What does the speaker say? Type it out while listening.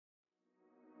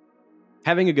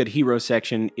Having a good hero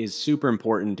section is super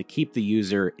important to keep the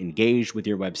user engaged with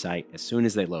your website as soon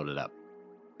as they load it up.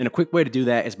 And a quick way to do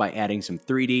that is by adding some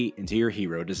 3D into your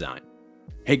hero design.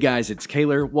 Hey guys, it's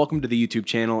Kaylor. Welcome to the YouTube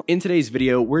channel. In today's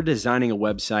video, we're designing a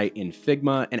website in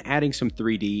Figma and adding some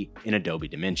 3D in Adobe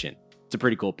Dimension. It's a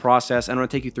pretty cool process. I'm going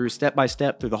to take you through step by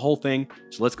step through the whole thing.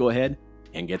 So let's go ahead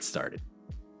and get started.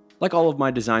 Like all of my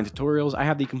design tutorials, I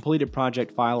have the completed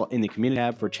project file in the community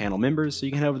tab for channel members, so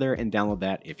you can head over there and download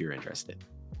that if you're interested.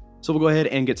 So we'll go ahead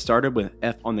and get started with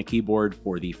F on the keyboard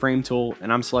for the frame tool,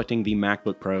 and I'm selecting the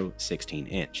MacBook Pro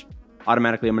 16-inch.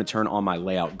 Automatically, I'm going to turn on my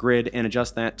layout grid and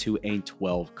adjust that to a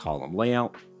 12-column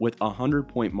layout with a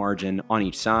 100-point margin on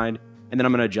each side, and then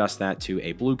I'm going to adjust that to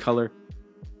a blue color.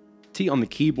 T on the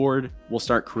keyboard, we'll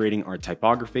start creating our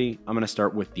typography. I'm going to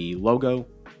start with the logo,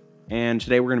 and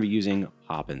today we're going to be using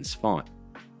Poppins font.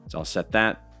 So I'll set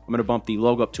that. I'm going to bump the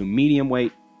logo up to medium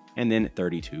weight and then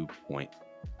 32 point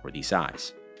for the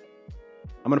size.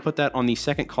 I'm going to put that on the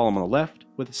second column on the left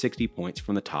with 60 points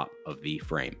from the top of the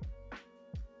frame.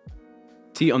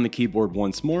 T on the keyboard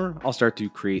once more. I'll start to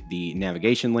create the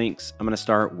navigation links. I'm going to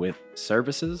start with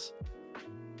services,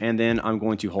 and then I'm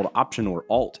going to hold Option or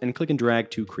Alt and click and drag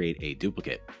to create a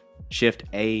duplicate. Shift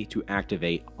A to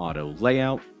activate auto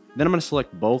layout. Then I'm going to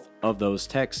select both of those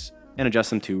texts and adjust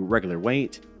them to regular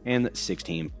weight and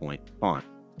 16-point font.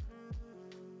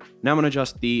 Now I'm going to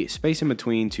adjust the space in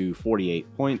between to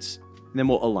 48 points, and then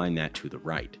we'll align that to the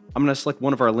right. I'm going to select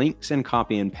one of our links and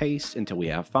copy and paste until we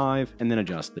have 5, and then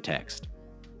adjust the text.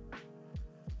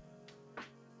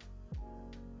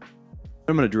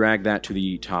 I'm going to drag that to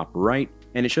the top right,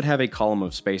 and it should have a column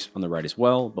of space on the right as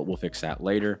well, but we'll fix that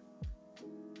later.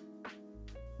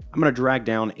 I'm going to drag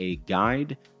down a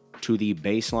guide to the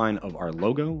baseline of our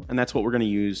logo, and that's what we're going to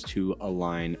use to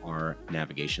align our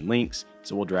navigation links.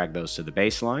 So we'll drag those to the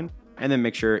baseline and then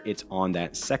make sure it's on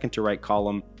that second to right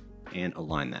column and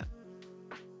align that.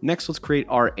 Next, let's create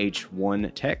our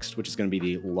H1 text, which is going to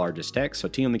be the largest text. So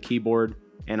T on the keyboard,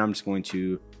 and I'm just going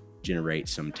to generate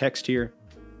some text here.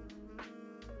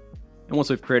 And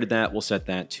once we've created that, we'll set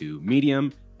that to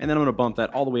medium, and then I'm going to bump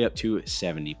that all the way up to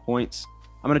 70 points.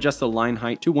 I'm going to adjust the line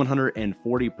height to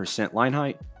 140% line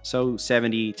height, so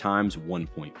 70 times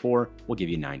 1.4 will give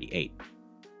you 98.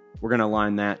 We're going to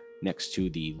align that next to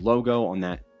the logo on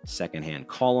that second-hand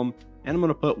column, and I'm going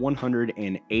to put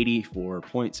 184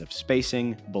 points of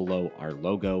spacing below our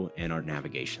logo and our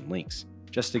navigation links,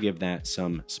 just to give that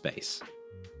some space.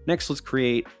 Next, let's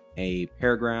create a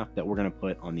paragraph that we're going to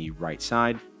put on the right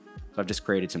side. So I've just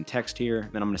created some text here,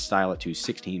 then I'm going to style it to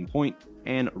 16 point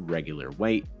and regular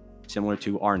weight, similar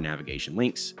to our navigation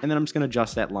links, and then I'm just going to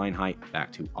adjust that line height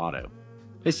back to auto.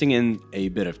 Pasting in a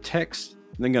bit of text,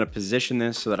 I'm then going to position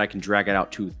this so that I can drag it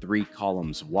out to 3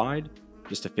 columns wide,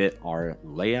 just to fit our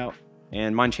layout.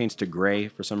 And mine changed to gray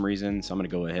for some reason, so I'm going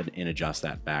to go ahead and adjust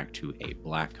that back to a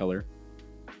black color.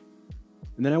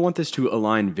 And then I want this to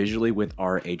align visually with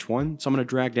our H1, so I'm going to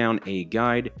drag down a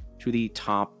guide to the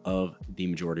top of the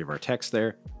majority of our text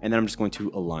there, and then I'm just going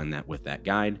to align that with that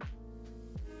guide.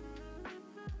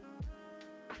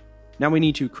 Now we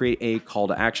need to create a call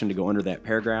to action to go under that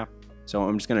paragraph. So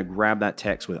I'm just going to grab that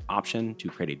text with Option to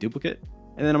create a duplicate,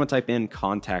 and then I'm going to type in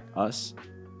contact us,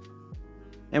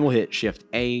 and we'll hit Shift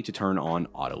A to turn on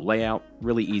auto layout.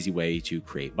 Really easy way to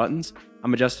create buttons.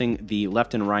 I'm adjusting the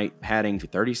left and right padding to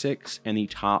 36 and the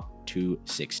top to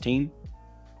 16.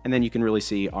 And then you can really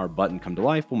see our button come to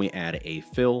life when we add a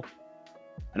fill.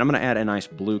 And I'm going to add a nice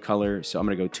blue color. So I'm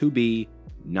going to go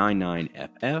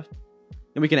 2B99FF.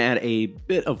 And we can add a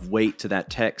bit of weight to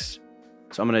that text.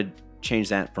 So I'm going to change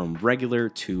that from regular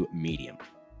to medium.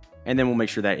 And then we'll make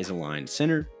sure that is aligned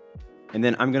center. And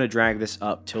then I'm going to drag this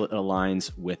up till it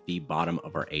aligns with the bottom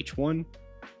of our H1.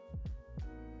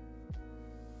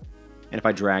 And if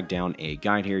I drag down a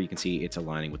guide here, you can see it's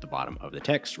aligning with the bottom of the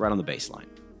text right on the baseline.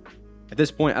 At this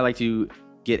point, I like to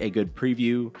get a good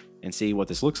preview and see what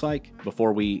this looks like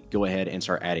before we go ahead and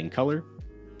start adding color.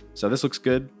 So this looks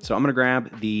good. So I'm going to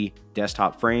grab the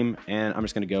desktop frame, and I'm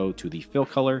just going to go to the fill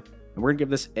color, and we're going to give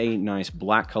this a nice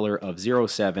black color of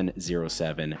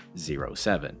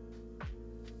 070707.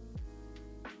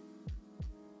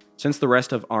 Since the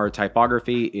rest of our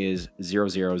typography is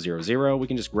 0000, we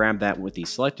can just grab that with the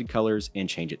selected colors and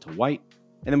change it to white.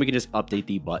 And then we can just update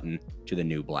the button to the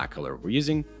new black color we're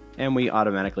using. And we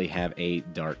automatically have a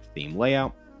dark theme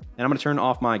layout. And I'm going to turn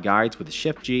off my guides with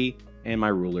Shift G and my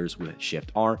rulers with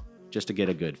Shift R just to get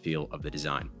a good feel of the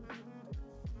design.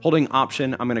 Holding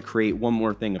Option, I'm going to create one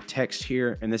more thing of text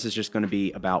here. And this is just going to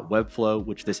be about Webflow,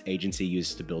 which this agency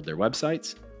uses to build their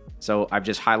websites. So I've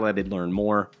just highlighted Learn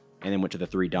More and then went to the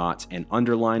 3 dots and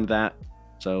underlined that.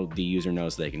 so the user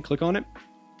knows they can click on it.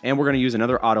 And we're going to use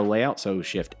another auto layout, so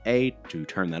Shift A to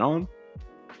turn that on.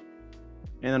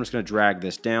 And then I'm just going to drag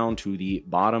this down to the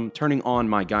bottom, turning on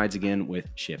my guides again with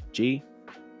Shift G.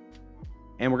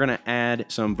 And we're going to add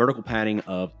some vertical padding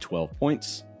of 12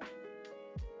 points.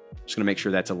 Just going to make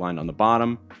sure that's aligned on the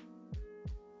bottom.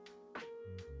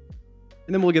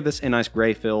 And then we'll give this a nice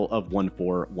gray fill of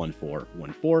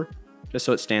 141414, just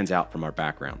so it stands out from our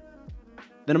background.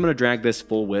 Then I'm going to drag this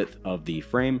full width of the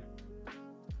frame.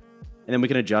 And then we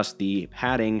can adjust the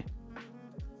padding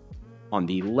on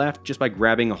the left just by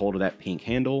grabbing a hold of that pink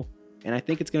handle. And I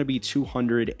think it's going to be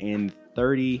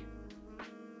 230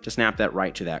 to snap that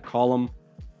right to that column.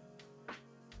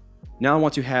 Now I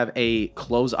want to have a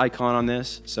close icon on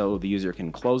this so the user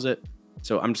can close it.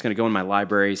 So I'm just going to go in my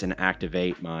libraries and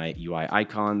activate my UI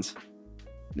icons,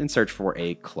 and then search for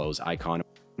a close icon.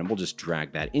 And we'll just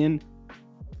drag that in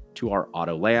to our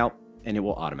auto layout and it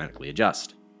will automatically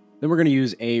adjust. Then we're going to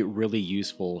use a really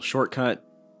useful shortcut.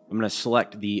 I'm going to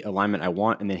select the alignment I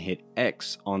want and then hit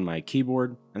X on my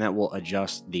keyboard, and that will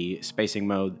adjust the spacing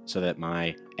mode so that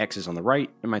my X is on the right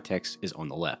and my text is on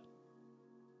the left.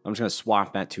 I'm just going to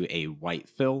swap that to a white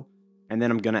fill, and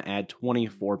then I'm going to add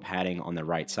 24 padding on the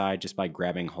right side just by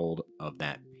grabbing hold of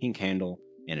that pink handle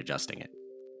and adjusting it.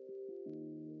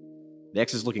 The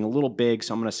X is looking a little big,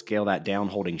 so I'm going to scale that down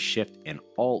holding Shift and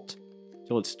Alt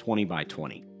till it's 20 by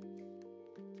 20.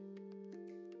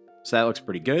 So that looks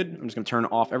pretty good. I'm just going to turn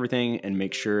off everything and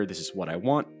make sure this is what I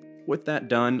want. With that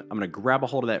done, I'm going to grab a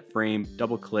hold of that frame,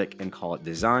 double click and call it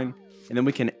design. And then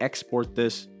we can export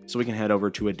this so we can head over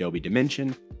to Adobe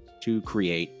Dimension to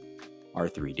create our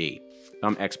 3D.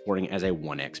 I'm exporting as a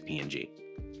 1x PNG.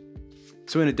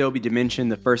 So in Adobe Dimension,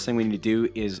 the first thing we need to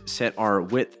do is set our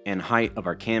width and height of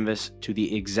our canvas to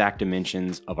the exact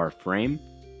dimensions of our frame.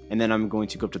 And then I'm going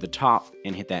to go up to the top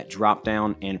and hit that drop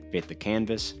down and fit the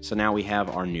canvas. So now we have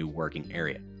our new working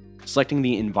area. Selecting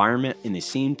the environment in the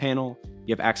scene panel,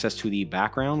 you have access to the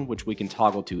background, which we can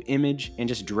toggle to image and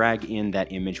just drag in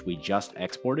that image we just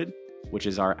exported, which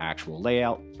is our actual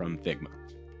layout from Figma.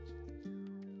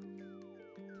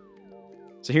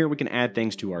 So here we can add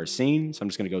things to our scene. So I'm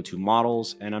just going to go to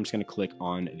models and I'm just going to click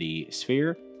on the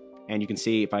sphere. And you can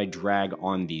see if I drag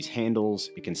on these handles,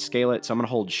 it can scale it. So I'm going to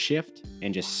hold Shift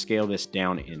and just scale this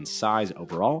down in size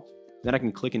overall. Then I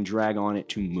can click and drag on it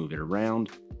to move it around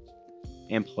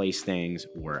and place things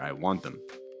where I want them.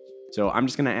 So I'm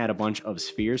just going to add a bunch of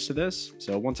spheres to this.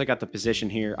 So once I got the position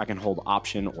here, I can hold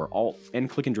Option or Alt and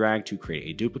click and drag to create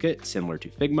a duplicate similar to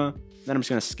Figma. Then I'm just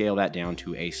going to scale that down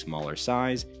to a smaller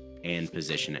size and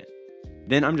position it.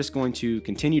 Then I'm just going to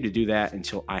continue to do that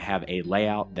until I have a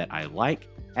layout that I like,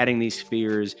 adding these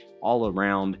spheres all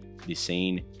around the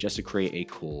scene just to create a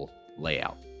cool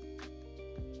layout.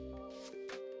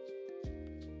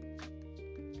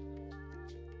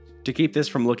 To keep this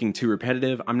from looking too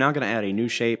repetitive, I'm now going to add a new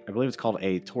shape. I believe it's called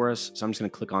a torus, so I'm just going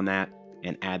to click on that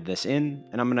and add this in.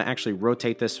 And I'm going to actually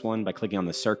rotate this one by clicking on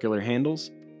the circular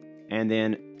handles and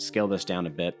then scale this down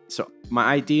a bit. So my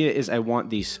idea is I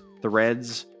want these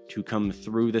threads to come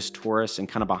through this torus and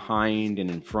kind of behind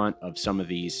and in front of some of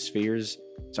these spheres.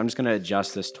 So I'm just going to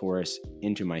adjust this torus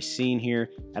into my scene here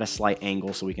at a slight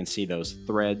angle so we can see those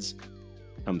threads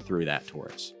come through that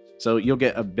torus. So you'll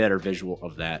get a better visual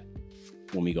of that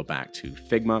when we go back to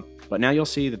Figma. But now you'll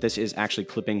see that this is actually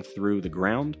clipping through the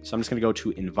ground. So I'm just going to go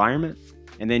to Environment,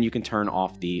 and then you can turn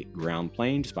off the ground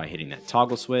plane just by hitting that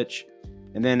toggle switch.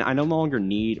 And then I no longer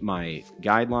need my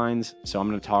guidelines, so I'm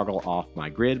going to toggle off my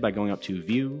grid by going up to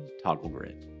View, Toggle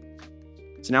Grid.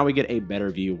 So now we get a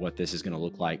better view of what this is going to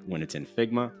look like when it's in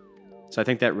Figma. So I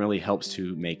think that really helps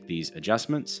to make these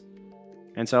adjustments.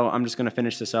 And so I'm just going to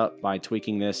finish this up by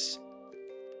tweaking this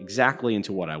exactly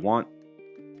into what I want.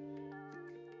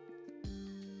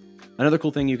 Another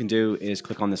cool thing you can do is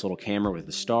click on this little camera with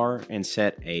the star and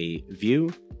set a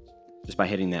view just by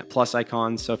hitting that plus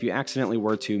icon. So if you accidentally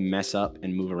were to mess up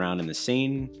and move around in the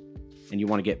scene and you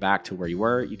want to get back to where you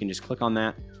were, you can just click on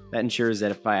that. That ensures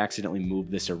that if I accidentally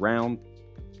move this around,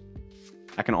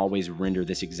 I can always render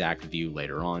this exact view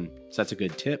later on. So that's a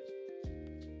good tip.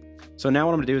 So now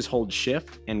what I'm going to do is hold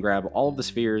Shift and grab all of the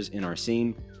spheres in our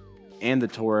scene and the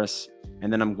torus,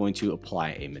 and then I'm going to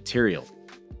apply a material.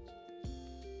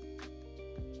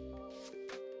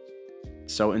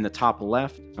 So in the top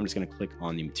left, I'm just going to click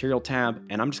on the material tab,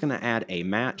 and I'm just going to add a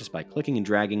matte just by clicking and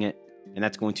dragging it, and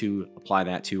that's going to apply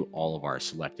that to all of our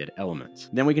selected elements.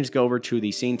 Then we can just go over to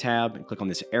the scene tab and click on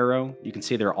this arrow. You can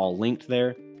see they're all linked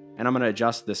there, and I'm going to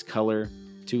adjust this color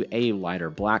to a lighter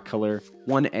black color,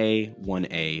 1A,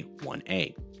 1A,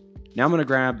 1A. Now I'm going to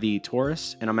grab the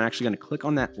torus, and I'm actually going to click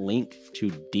on that link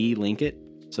to delink it,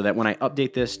 so that when I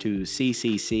update this to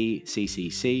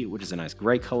CCC, which is a nice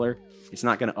gray color, it's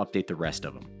not going to update the rest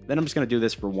of them. Then I'm just going to do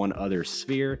this for one other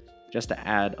sphere just to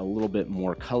add a little bit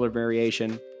more color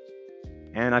variation.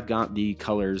 And I've got the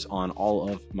colors on all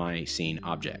of my scene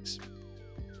objects.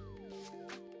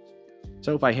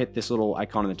 So if I hit this little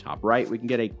icon in the top right, we can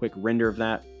get a quick render of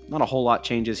that. Not a whole lot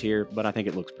changes here, but I think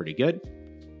it looks pretty good.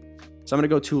 So I'm going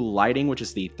to go to lighting, which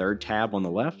is the third tab on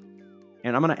the left.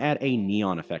 And I'm going to add a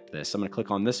neon effect to this. So I'm going to click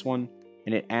on this one,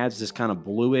 and it adds this kind of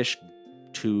bluish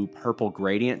to purple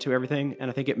gradient to everything. And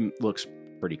I think it looks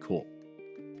pretty cool.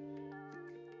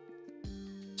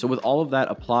 So with all of that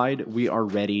applied, we are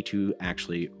ready to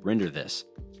actually render this.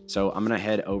 So I'm going to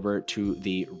head over to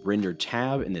the render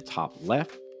tab in the top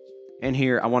left. And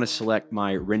here I want to select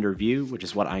my render view, which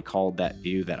is what I called that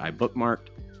view that I bookmarked.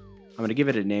 I'm going to give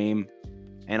it a name,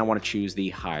 and I want to choose the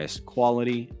highest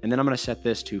quality. And then I'm going to set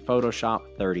this to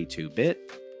Photoshop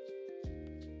 32-bit.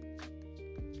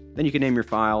 Then you can name your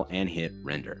file and hit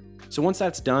render. So once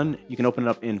that's done, you can open it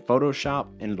up in Photoshop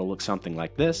and it'll look something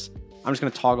like this. I'm just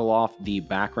going to toggle off the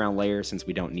background layer since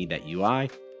we don't need that UI.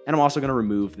 And I'm also going to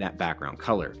remove that background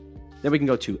color. Then we can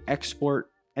go to export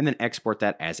and then export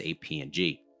that as a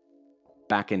PNG.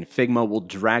 Back in Figma, we'll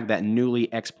drag that newly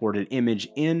exported image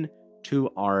in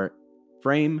to our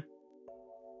frame.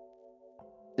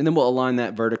 And then we'll align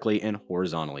that vertically and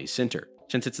horizontally center.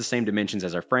 Since it's the same dimensions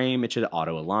as our frame, it should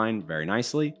auto align very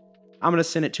nicely. I'm going to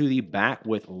send it to the back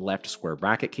with left square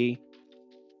bracket key.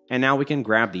 And now we can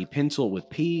grab the pencil with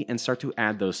P and start to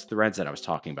add those threads that I was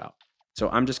talking about. So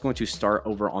I'm just going to start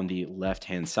over on the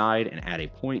left-hand side and add a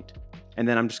point. And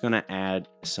then I'm just going to add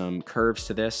some curves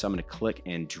to this. So I'm going to click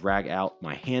and drag out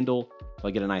my handle so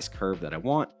I get a nice curve that I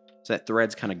want. So that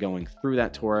thread's kind of going through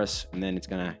that torus, and then it's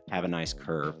going to have a nice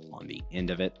curve on the end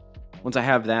of it. Once I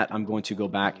have that, I'm going to go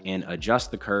back and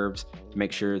adjust the curves to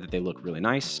make sure that they look really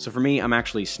nice. So for me, I'm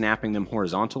actually snapping them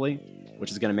horizontally, which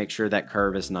is going to make sure that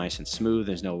curve is nice and smooth.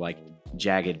 There's no like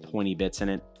jagged pointy bits in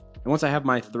it. And once I have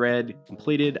my thread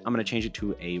completed, I'm going to change it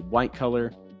to a white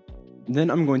color. And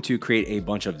then I'm going to create a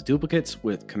bunch of duplicates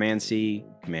with Command-C,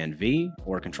 Command-V,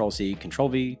 or Control-C,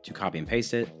 Control-V to copy and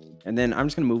paste it. And then I'm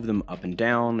just going to move them up and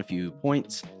down a few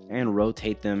points and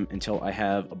rotate them until I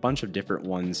have a bunch of different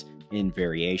ones in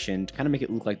variation to kind of make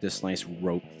it look like this nice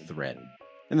rope thread.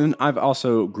 And then I've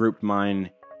also grouped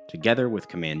mine together with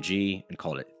Command-G and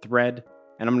called it thread.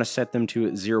 And I'm going to set them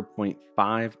to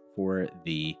 0.5 for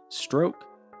the stroke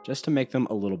just to make them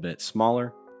a little bit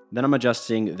smaller. Then I'm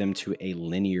adjusting them to a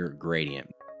linear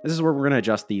gradient. This is where we're going to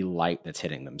adjust the light that's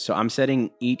hitting them. So I'm setting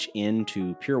each end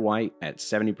to pure white at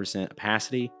 70%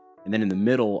 opacity. And then in the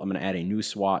middle, I'm going to add a new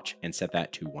swatch and set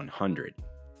that to 100.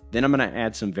 Then I'm going to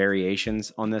add some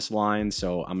variations on this line.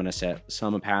 So I'm going to set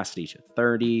some opacity to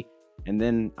 30. And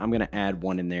then I'm going to add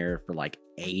one in there for like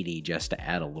 80 just to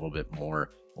add a little bit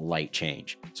more light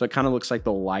change. So it kind of looks like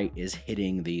the light is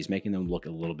hitting these, making them look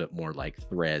a little bit more like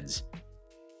threads.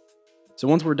 So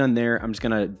once we're done there, I'm just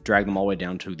going to drag them all the way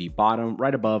down to the bottom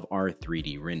right above our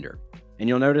 3D render. And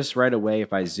you'll notice right away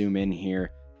if I zoom in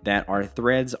here that our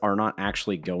threads are not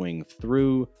actually going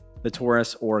through the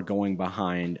torus or going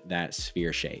behind that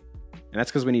sphere shape. And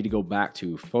that's because we need to go back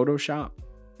to Photoshop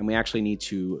and we actually need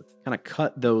to kind of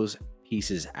cut those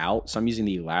pieces out. So I'm using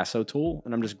the lasso tool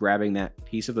and I'm just grabbing that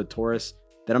piece of the torus.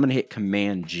 Then I'm going to hit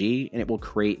Command-G and it will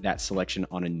create that selection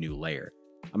on a new layer.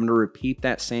 I'm going to repeat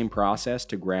that same process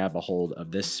to grab a hold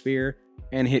of this sphere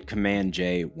and hit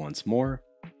Command-J once more.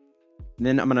 And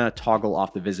then I'm going to toggle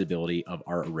off the visibility of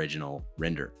our original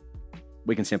render.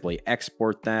 We can simply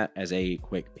export that as a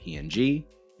quick PNG,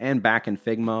 and back in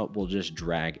Figma, we'll just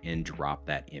drag and drop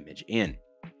that image in.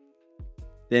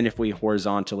 Then if we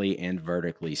horizontally and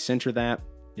vertically center that,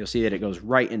 you'll see that it goes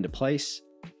right into place,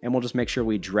 and we'll just make sure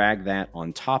we drag that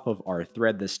on top of our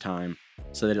thread this time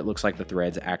so that it looks like the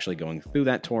thread's actually going through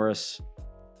that torus,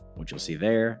 which you'll see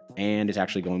there, and it's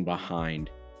actually going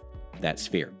behind that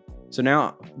sphere. So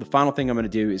now the final thing I'm going to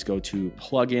do is go to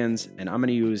plugins, and I'm going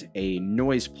to use a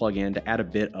noise plugin to add a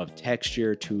bit of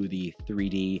texture to the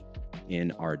 3D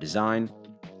in our design.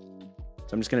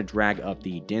 So I'm just going to drag up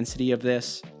the density of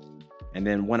this. And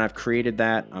then when I've created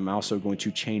that, I'm also going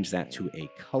to change that to a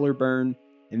color burn.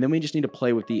 And then we just need to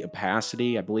play with the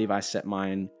opacity. I believe I set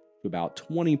mine to about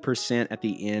 20% at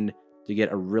the end to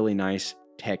get a really nice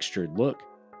textured look.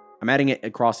 I'm adding it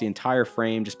across the entire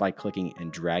frame just by clicking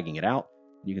and dragging it out.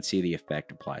 You can see the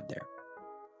effect applied there.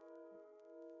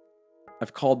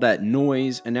 I've called that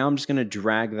noise, and now I'm just going to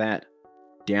drag that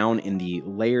down in the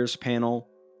layers panel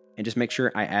and just make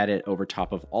sure I add it over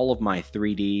top of all of my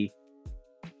 3D,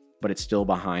 but it's still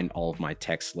behind all of my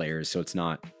text layers, so it's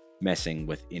not messing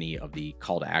with any of the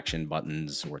call to action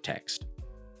buttons or text.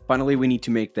 Finally, we need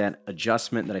to make that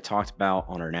adjustment that I talked about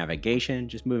on our navigation,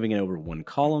 just moving it over one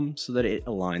column so that it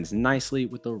aligns nicely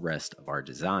with the rest of our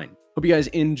design. Hope you guys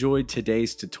enjoyed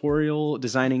today's tutorial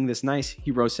designing this nice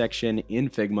hero section in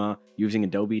Figma using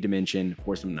Adobe Dimension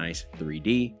for some nice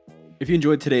 3D. If you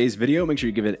enjoyed today's video, make sure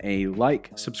you give it a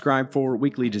like, subscribe for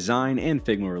weekly design and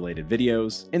Figma related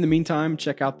videos. In the meantime,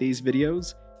 check out these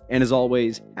videos. And as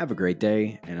always, have a great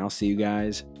day, and I'll see you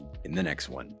guys in the next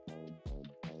one.